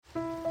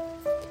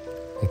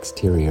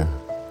Exterior,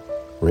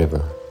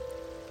 river,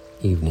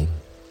 evening.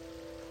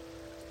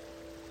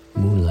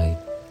 Moonlight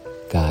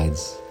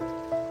guides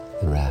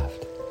the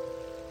raft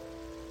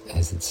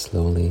as it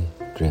slowly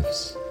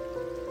drifts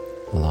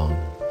along.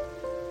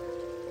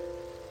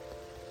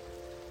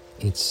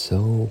 It's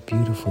so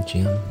beautiful,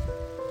 Jim,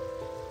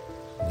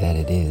 that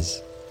it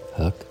is,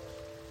 Huck.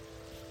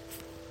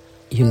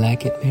 You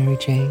like it, Mary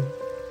Jane?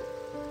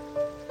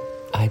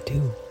 I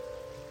do.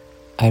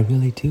 I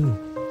really do.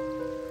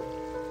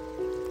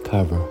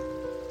 Carver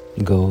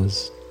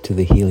goes to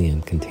the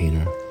helium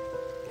container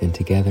and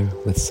together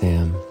with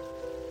Sam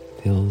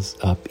fills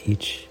up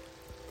each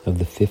of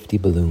the 50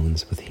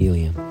 balloons with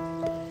helium.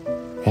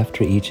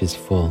 After each is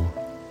full,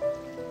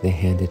 they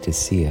hand it to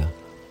Sia,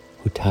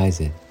 who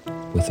ties it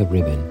with a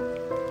ribbon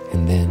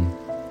and then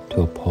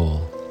to a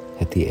pole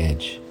at the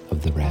edge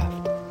of the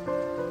raft.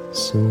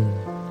 Soon,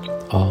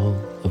 all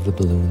of the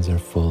balloons are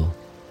full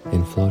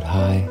and float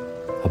high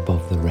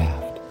above the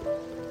raft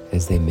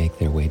as they make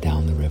their way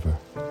down the river.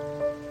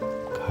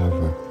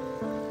 Carver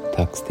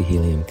tucks the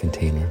helium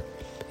container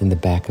in the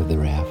back of the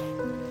raft.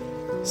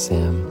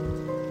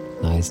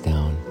 Sam lies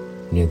down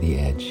near the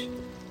edge.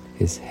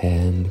 His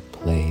hand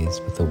plays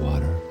with the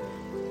water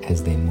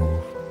as they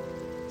move.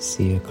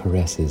 Sia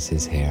caresses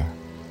his hair,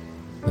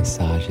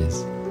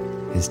 massages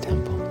his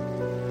temple.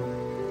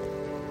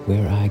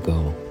 Where I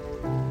go,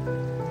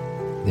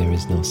 there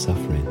is no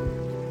suffering,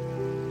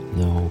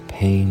 no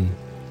pain,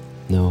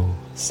 no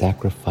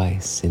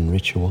sacrifice in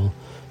ritual,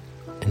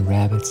 and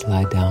rabbits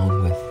lie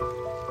down with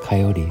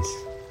coyotes.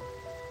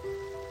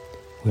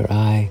 Where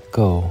I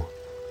go,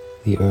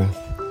 the earth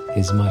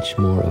is much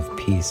more of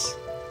peace,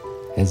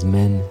 as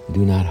men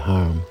do not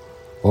harm,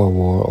 or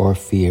war, or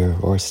fear,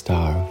 or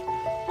starve.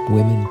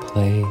 Women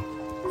play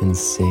and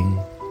sing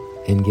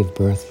and give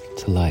birth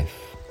to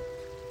life.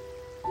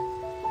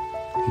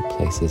 He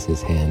places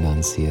his hand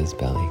on Sia's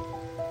belly.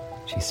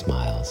 She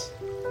smiles.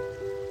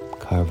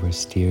 Carver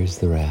steers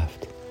the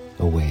raft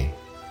away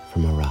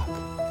from a rock.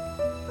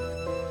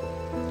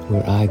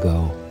 Where I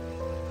go,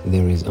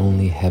 there is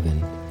only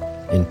heaven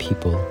and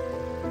people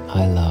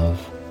I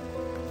love,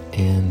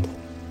 and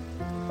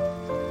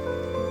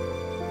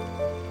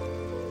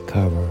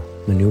Carver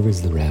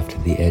maneuvers the raft to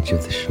the edge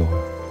of the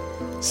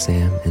shore.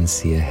 Sam and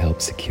Sia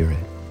help secure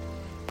it.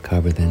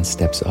 Carver then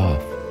steps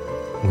off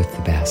with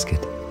the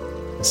basket.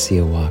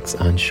 Sia walks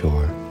on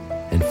shore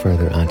and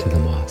further onto the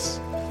moss.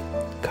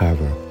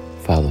 Carver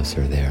follows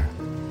her there,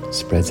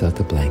 spreads out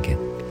the blanket.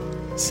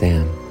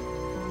 Sam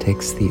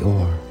takes the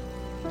oar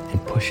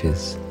and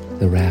pushes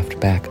the raft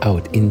back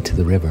out into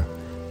the river.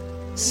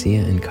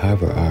 Sia and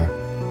Carver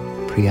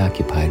are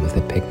preoccupied with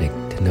a picnic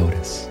to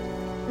notice.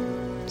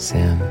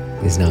 Sam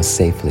is now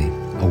safely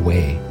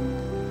away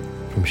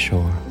from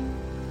shore.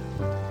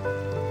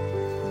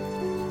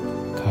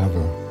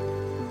 Carver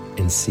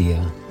and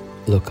Sia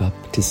look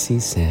up to see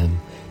Sam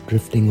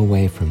drifting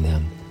away from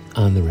them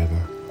on the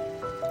river.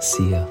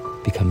 Sia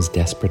becomes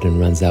desperate and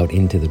runs out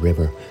into the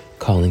river,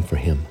 calling for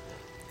him.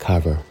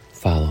 Carver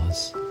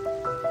follows.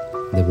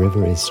 The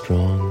river is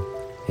strong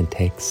and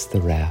takes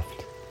the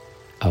raft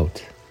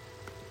out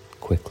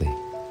quickly.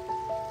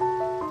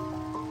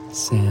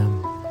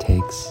 Sam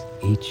takes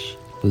each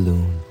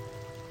balloon,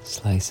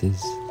 slices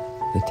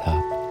the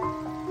top,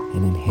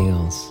 and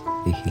inhales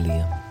the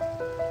helium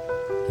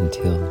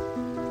until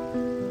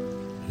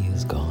he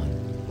is gone.